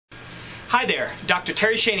Hi there, Dr.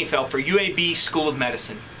 Terry Schoenfeld for UAB School of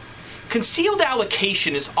Medicine. Concealed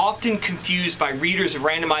allocation is often confused by readers of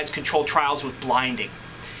randomized controlled trials with blinding.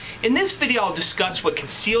 In this video, I'll discuss what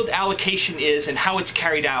concealed allocation is and how it's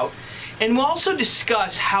carried out, and we'll also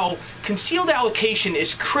discuss how concealed allocation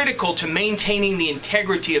is critical to maintaining the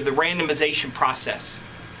integrity of the randomization process.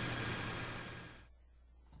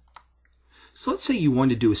 So let's say you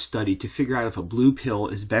want to do a study to figure out if a blue pill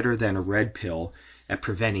is better than a red pill at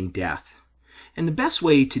preventing death. And the best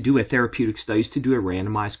way to do a therapeutic study is to do a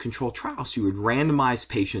randomized controlled trial. So you would randomize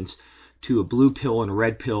patients to a blue pill and a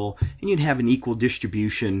red pill, and you'd have an equal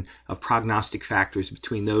distribution of prognostic factors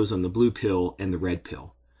between those on the blue pill and the red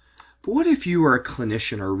pill. But what if you were a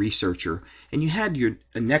clinician or a researcher and you had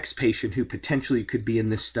a next patient who potentially could be in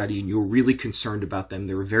this study and you were really concerned about them,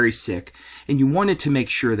 they were very sick, and you wanted to make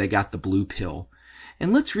sure they got the blue pill?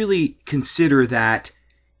 And let's really consider that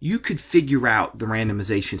you could figure out the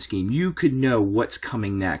randomization scheme. You could know what's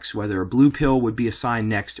coming next, whether a blue pill would be assigned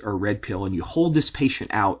next or a red pill, and you hold this patient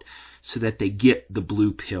out so that they get the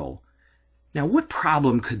blue pill. Now, what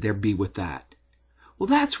problem could there be with that? Well,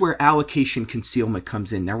 that's where allocation concealment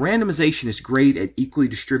comes in. Now, randomization is great at equally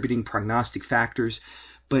distributing prognostic factors,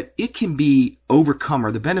 but it can be overcome,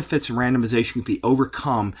 or the benefits of randomization can be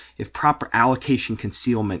overcome if proper allocation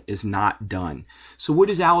concealment is not done. So what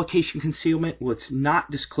is allocation concealment? Well, it's not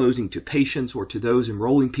disclosing to patients or to those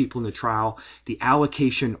enrolling people in the trial the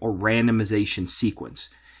allocation or randomization sequence.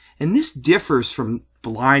 And this differs from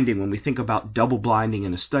blinding when we think about double blinding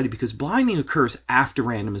in a study, because blinding occurs after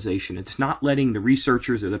randomization. It's not letting the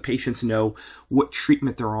researchers or the patients know what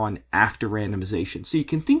treatment they're on after randomization. So you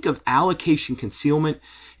can think of allocation concealment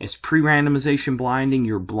as pre-randomization blinding.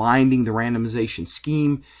 You're blinding the randomization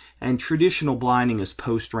scheme, and traditional blinding is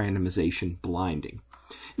post-randomization blinding.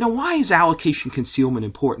 Now, why is allocation concealment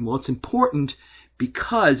important? Well, it's important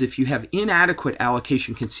because if you have inadequate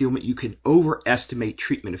allocation concealment, you can overestimate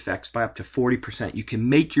treatment effects by up to 40%. You can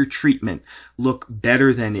make your treatment look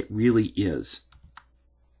better than it really is.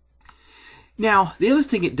 Now, the other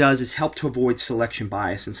thing it does is help to avoid selection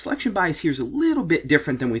bias. And selection bias here is a little bit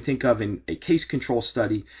different than we think of in a case control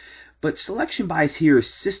study. But selection bias here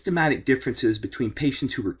is systematic differences between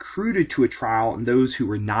patients who were recruited to a trial and those who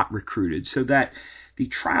were not recruited, so that the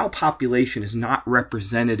trial population is not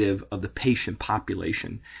representative of the patient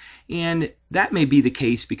population. And that may be the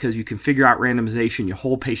case because you can figure out randomization, you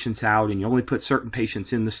hold patients out, and you only put certain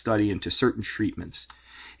patients in the study into certain treatments.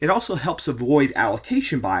 It also helps avoid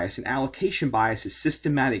allocation bias, and allocation bias is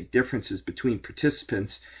systematic differences between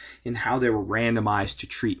participants in how they were randomized to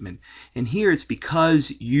treatment. And here it's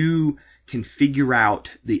because you can figure out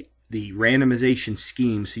the randomization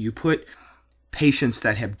scheme, so you put patients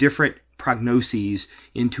that have different prognoses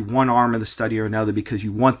into one arm of the study or another because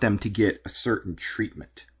you want them to get a certain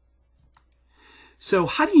treatment. So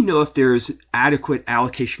how do you know if there's adequate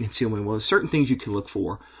allocation concealment? Well, there's certain things you can look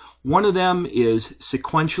for. One of them is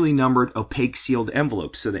sequentially numbered opaque sealed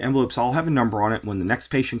envelopes. So the envelopes all have a number on it. When the next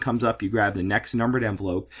patient comes up, you grab the next numbered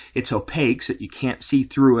envelope. It's opaque so that you can't see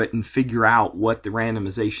through it and figure out what the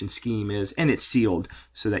randomization scheme is, and it's sealed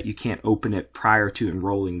so that you can't open it prior to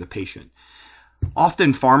enrolling the patient.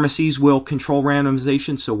 Often pharmacies will control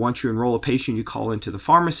randomization, so once you enroll a patient, you call into the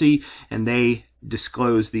pharmacy and they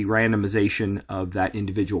disclose the randomization of that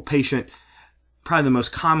individual patient. Probably the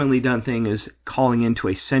most commonly done thing is calling into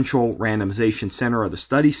a central randomization center or the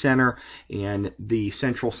study center, and the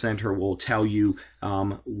central center will tell you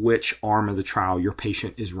which arm of the trial your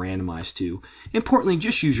patient is randomized to. Importantly,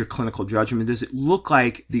 just use your clinical judgment. Does it look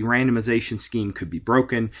like the randomization scheme could be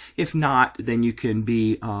broken? If not, then you can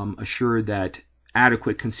be assured that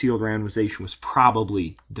adequate concealed randomization was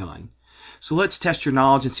probably done. So let's test your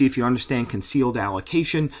knowledge and see if you understand concealed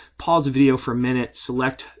allocation. Pause the video for a minute,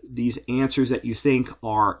 select these answers that you think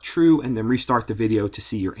are true, and then restart the video to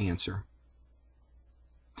see your answer.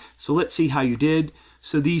 So let's see how you did.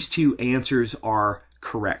 So these two answers are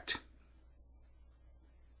correct.